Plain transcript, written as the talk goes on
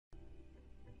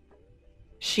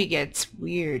She gets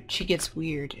weird. She gets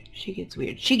weird. She gets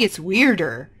weird. She gets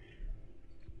weirder.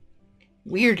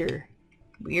 Weirder.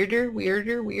 Weirder,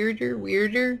 weirder, weirder,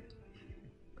 weirder.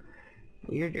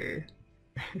 Weirder.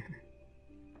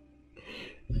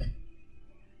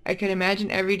 I could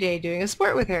imagine every day doing a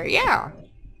sport with her. Yeah.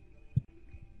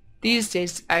 These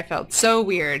days I felt so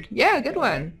weird. Yeah, good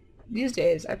one. These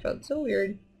days I felt so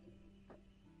weird.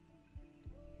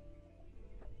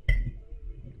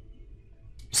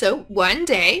 So one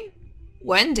day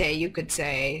you could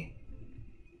say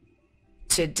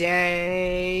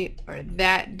today or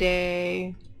that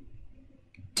day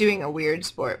doing a weird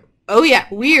sport. Oh yeah,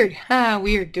 weird.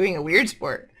 Weird, doing a weird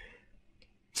sport.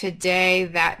 Today,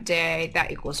 that day, that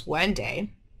equals one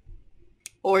day.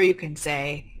 Or you can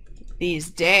say these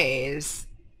days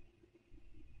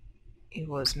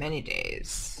equals many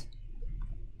days.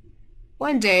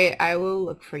 One day I will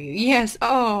look for you. Yes,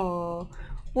 oh,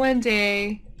 one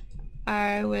day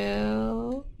I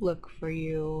will look for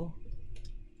you.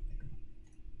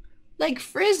 Like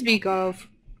frisbee golf.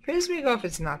 Frisbee golf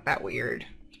is not that weird.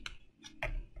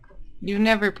 You've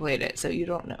never played it, so you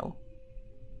don't know.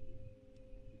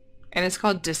 And it's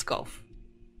called disc golf.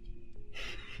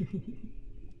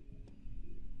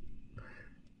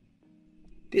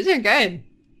 These are good.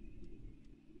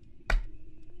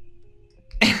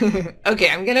 Okay,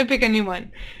 I'm gonna pick a new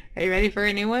one. Are you ready for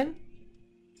a new one?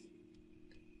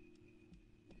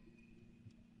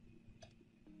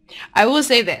 I will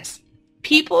say this.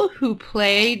 People who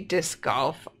play disc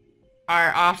golf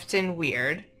are often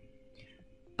weird,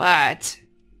 but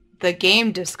the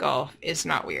game disc golf is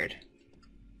not weird.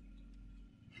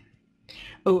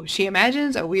 Oh, she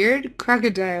imagines a weird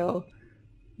crocodile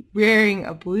wearing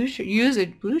a blue shirt, use a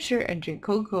blue shirt and drink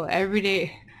Coca-Cola every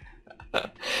day.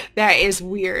 That is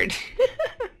weird.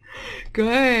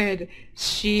 Good.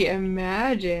 She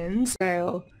imagines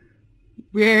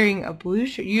wearing a blue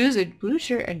shirt, use a blue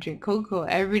shirt and drink Coca-Cola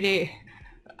every day.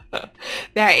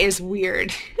 That is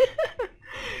weird.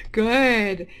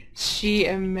 Good. She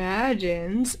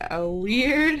imagines a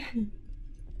weird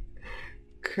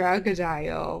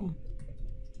crocodile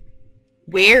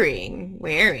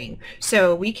wearing.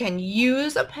 So we can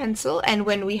use a pencil, and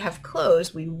when we have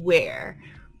clothes, we wear.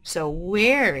 So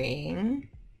wearing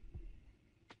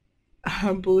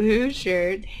a blue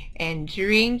shirt and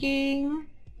drinking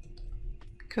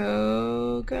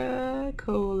Coca-Cola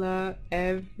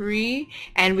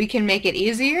and we can make it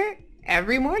easier,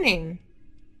 every morning.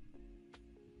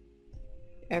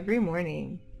 Every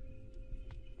morning.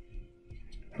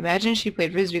 Imagine she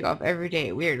played frisbee golf every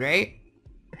day. Weird, right?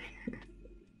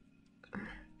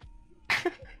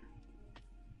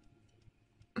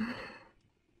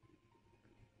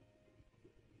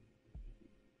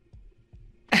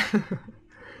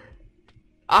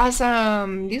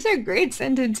 Awesome! These are great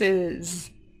sentences.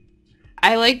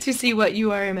 I like to see what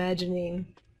you are imagining.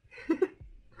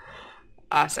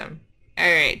 Awesome.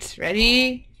 Alright,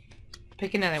 ready?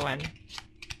 Pick another one.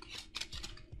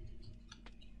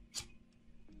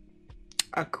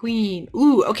 A queen.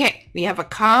 Ooh, okay. We have a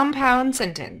compound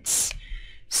sentence.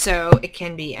 So it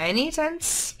can be any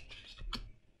tense.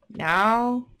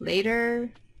 Now,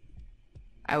 later.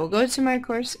 I will go to my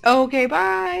course. Okay,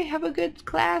 bye. Have a good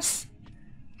class.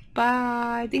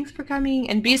 Bye. Thanks for coming.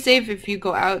 And be safe if you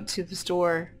go out to the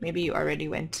store. Maybe you already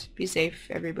went. Be safe,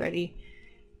 everybody.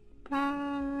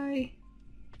 Bye.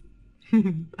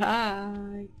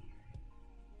 Bye.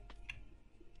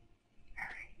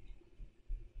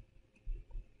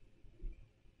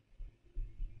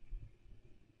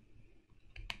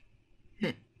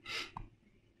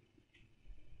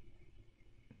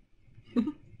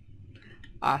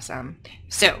 Awesome.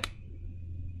 So,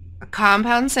 a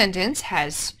compound sentence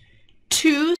has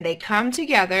two. They come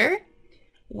together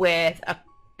with a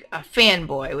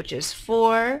fanboy, which is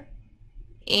for,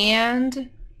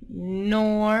 and,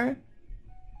 nor,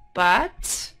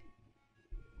 but,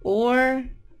 or,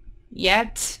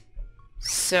 yet,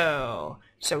 so.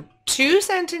 So two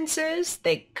sentences,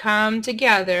 they come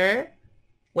together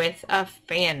with a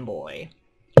fanboy.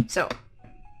 So,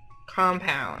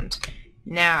 compound.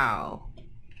 Now,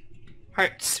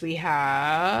 parts, we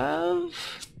have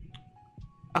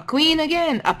a queen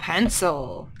again, a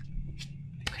pencil.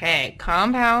 Okay,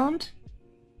 compound,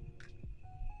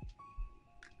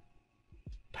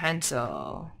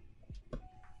 pencil.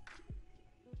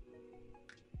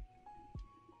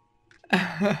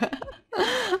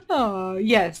 Oh,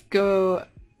 yes,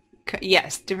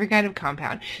 yes, different kind of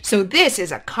compound. So this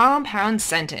is a compound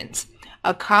sentence.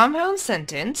 A compound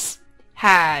sentence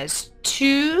has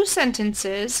two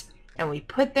sentences, and we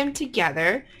put them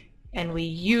together, and we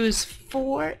use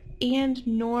for and,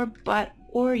 nor, but,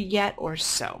 or yet or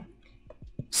so.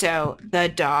 So the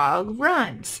dog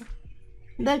runs.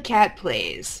 The cat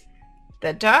plays.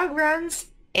 The dog runs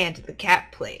and the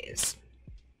cat plays.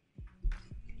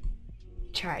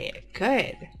 Try it.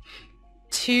 Good.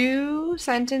 Two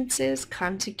sentences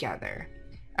come together.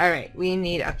 Alright, we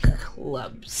need a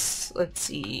clubs. Let's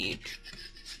see.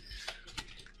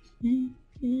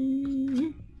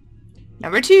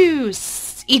 Number 2,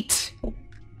 eat.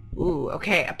 Ooh,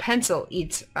 okay, a pencil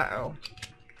eats. Uh-oh.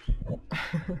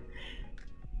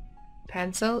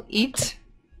 Pencil, eat.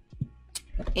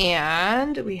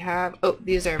 And we have, oh,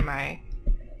 these are my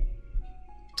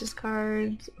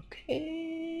discards.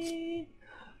 Okay.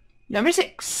 Number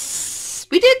 6.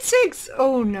 We did 6.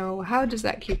 Oh no, how does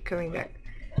that keep coming back?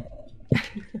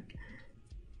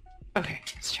 Okay,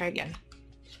 let's try again.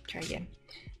 Try again.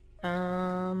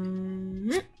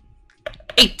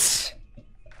 8.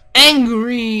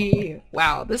 Angry.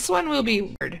 Wow, this one will be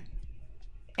weird.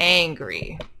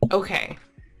 Angry. Okay.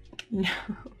 No.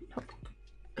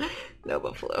 No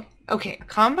buffalo. Okay, a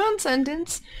compound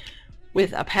sentence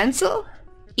with a pencil,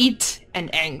 eat,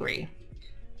 and angry.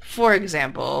 For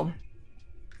example,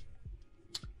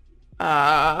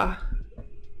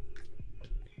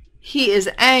 he is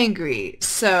angry,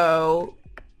 so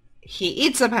he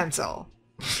eats a pencil.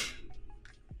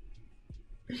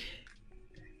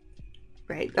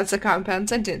 Right, that's a compound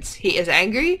sentence. He is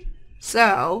angry,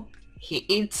 so he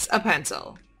eats a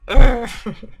pencil.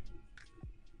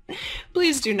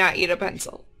 Please do not eat a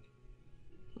pencil.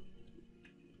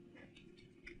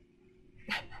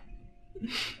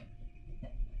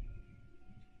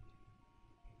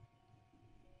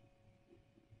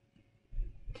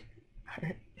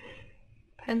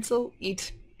 Pencil,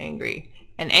 eat, angry.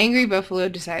 An angry buffalo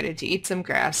decided to eat some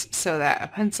grass so that a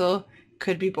pencil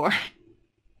could be born.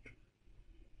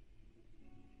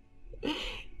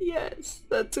 Yes,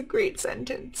 that's a great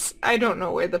sentence. I don't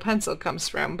know where the pencil comes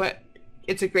from, but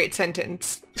it's a great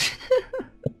sentence.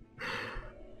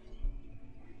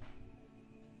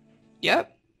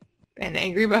 Yep. An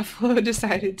angry buffalo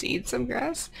decided to eat some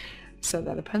grass so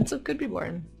that a pencil could be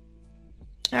born.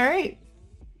 Alright.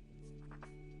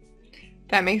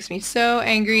 That makes me so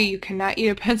angry. You cannot eat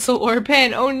a pencil or a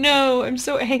pen. Oh no, I'm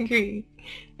so angry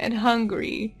and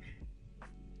hungry.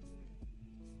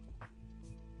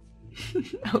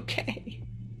 Okay.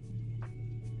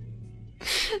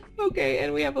 Okay,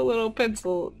 and we have a little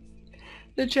pencil.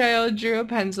 The child drew a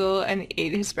pencil and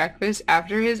ate his breakfast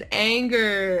after his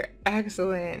anger.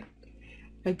 Excellent.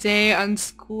 A day on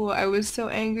school, I was so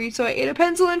angry, so I ate a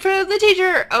pencil in front of the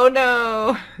teacher. Oh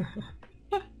no.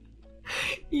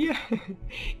 Yeah.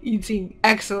 Eating.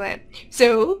 Excellent.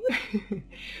 So,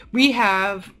 we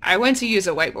have, I went to use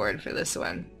a whiteboard for this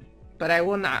one, but I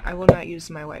will not use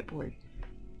my whiteboard.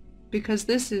 Because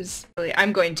this is, really,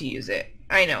 I'm going to use it.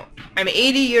 I know. I'm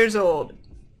 80 years old.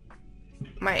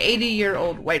 My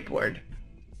 80-year-old whiteboard.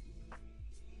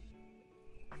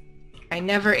 I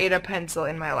never ate a pencil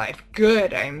in my life.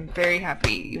 Good. I'm very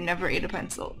happy. You never ate a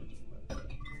pencil.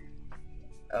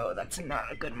 Oh, that's not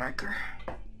a good marker.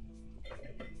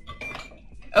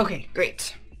 Okay,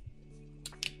 great.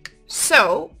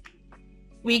 So,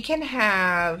 we can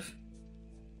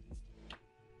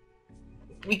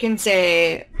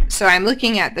say, so I'm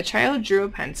looking at the child drew a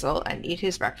pencil and ate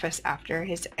his breakfast after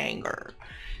his anger.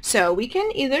 So we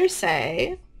can either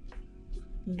say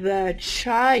the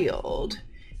child.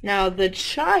 Now the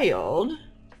child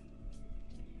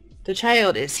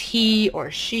is he or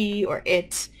she or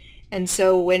it. And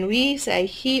so when we say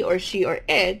he or she or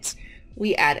it,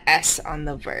 we add s on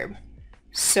the verb.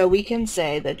 So we can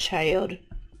say the child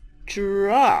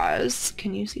draws.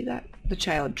 Can you see that? The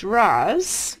child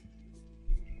draws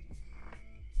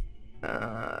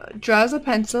a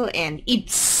pencil and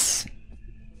eats.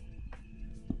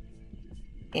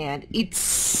 And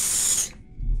eats.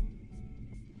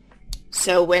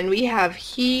 So when we have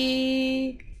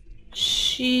he,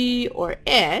 she, or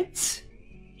it,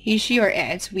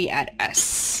 we add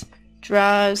s.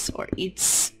 Draws or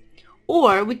eats.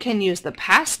 Or we can use the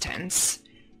past tense.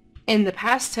 In the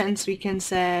past tense, we can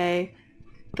say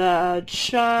the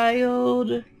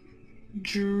child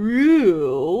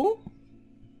drew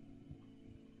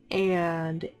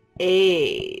and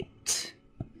ate.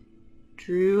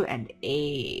 Drew and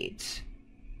ate.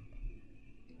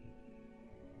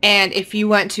 And if you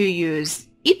want to use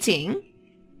eating,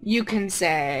 you can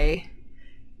say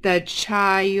the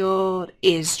child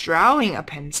is drawing a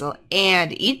pencil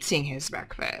and eating his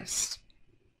breakfast.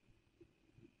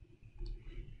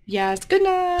 Yes, good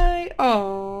night.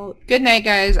 Oh, good night,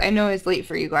 guys. I know it's late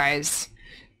for you guys.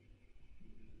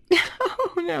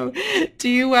 Oh no. Do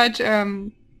you watch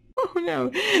Oh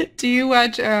no. Do you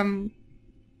watch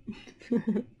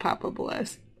Papa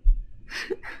Bless?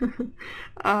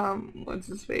 What's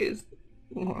his face?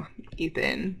 Oh,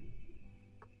 Ethan.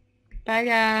 Bye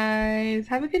guys.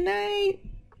 Have a good night.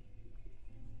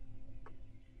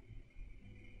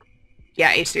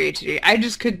 Yeah, H3, H3. I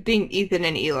just could think Ethan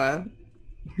and Ela.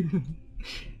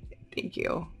 Thank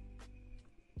you.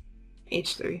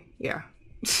 H3. Yeah.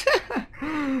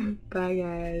 Bye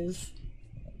guys.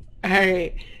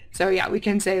 Alright. So yeah, we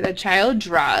can say the child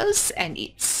draws and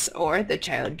eats, or the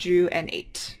child drew and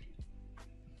ate.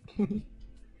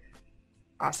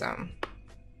 Awesome.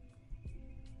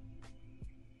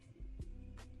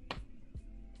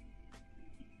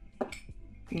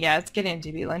 Yeah, it's getting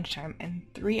to be lunchtime in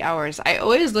 3 hours. I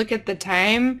always look at the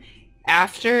time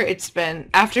after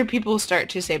people start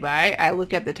to say bye. I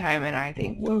look at the time and I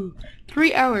think, whoa,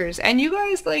 3 hours. And you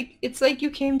guys, like, it's like you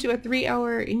came to a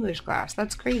 3-hour English class.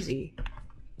 That's crazy.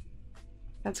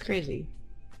 That's crazy.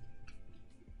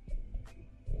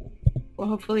 Well,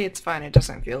 hopefully it's fun. It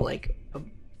doesn't feel like a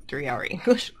 3-hour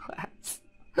English class.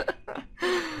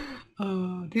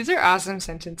 Oh, these are awesome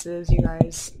sentences, you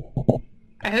guys.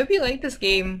 I hope you like this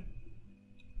game.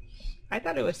 I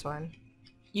thought it was fun.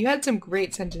 You had some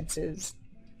great sentences.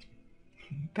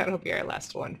 That'll be our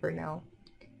last one for now.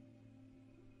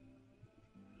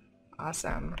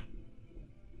 Awesome.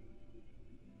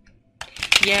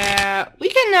 Yeah, we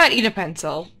cannot eat a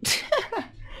pencil.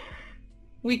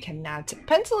 We cannot.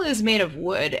 Pencil is made of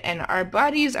wood, and our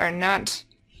bodies are not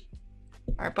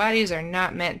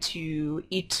meant to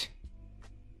eat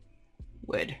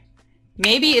wood.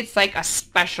 Maybe it's like a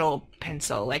special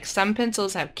pencil. Like some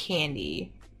pencils have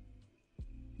candy.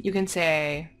 You can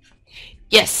say,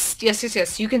 yes.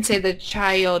 You can say the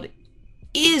child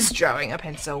is drawing a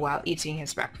pencil while eating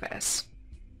his breakfast.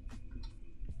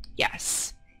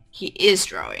 Yes, he is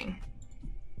drawing.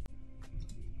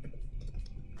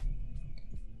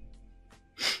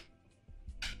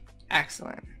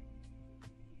 Excellent.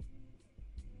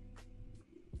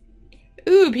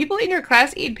 Ooh, people in your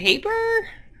class eat paper?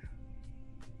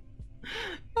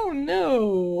 Oh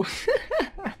no.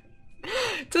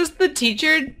 Does the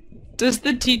teacher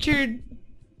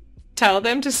tell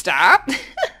them to stop?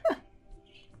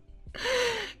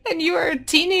 And you are a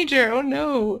teenager. Oh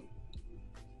no.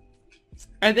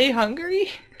 Are they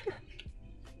hungry?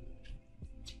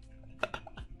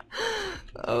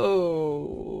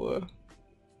 Oh.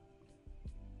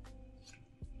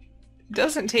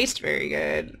 Doesn't taste very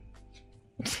good.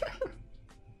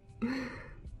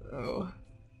 Oh.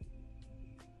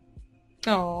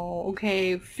 Oh,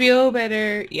 okay. Feel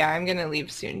better. Yeah, I'm gonna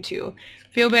leave soon too.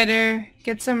 Feel better.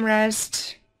 Get some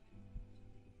rest.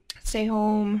 Stay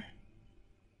home.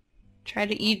 Try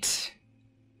to eat.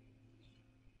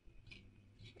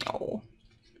 Oh.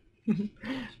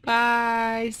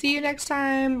 Bye. See you next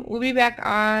time. We'll be back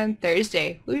on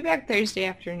Thursday. We'll be back Thursday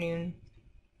afternoon.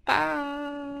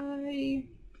 Bye.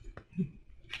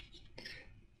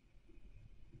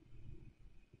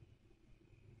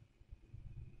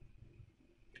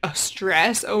 Oh,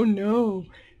 stress? Oh no.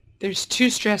 They're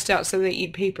too stressed out so they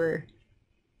eat paper.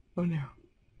 Oh no.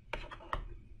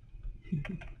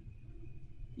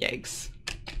 Yikes.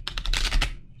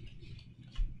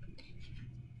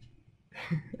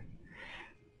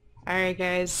 Alright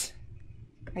guys.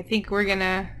 I think we're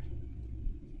gonna...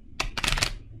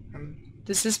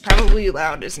 this is probably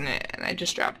loud, isn't it? And I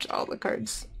just dropped all the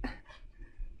cards.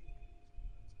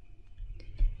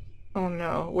 Oh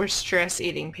no, we're stress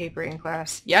eating paper in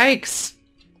class. Yikes!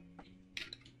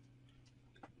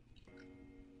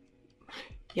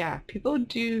 Yeah, people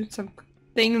do some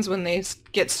things when they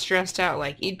get stressed out,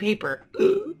 like eat paper.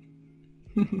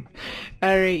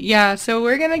 Alright, yeah, so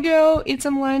we're gonna go eat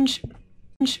some lunch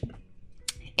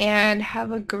and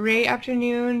have a great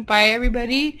afternoon. Bye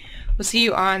everybody. We'll see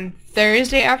you on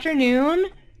Thursday afternoon.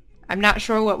 I'm not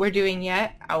sure what we're doing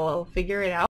yet. I will figure it out.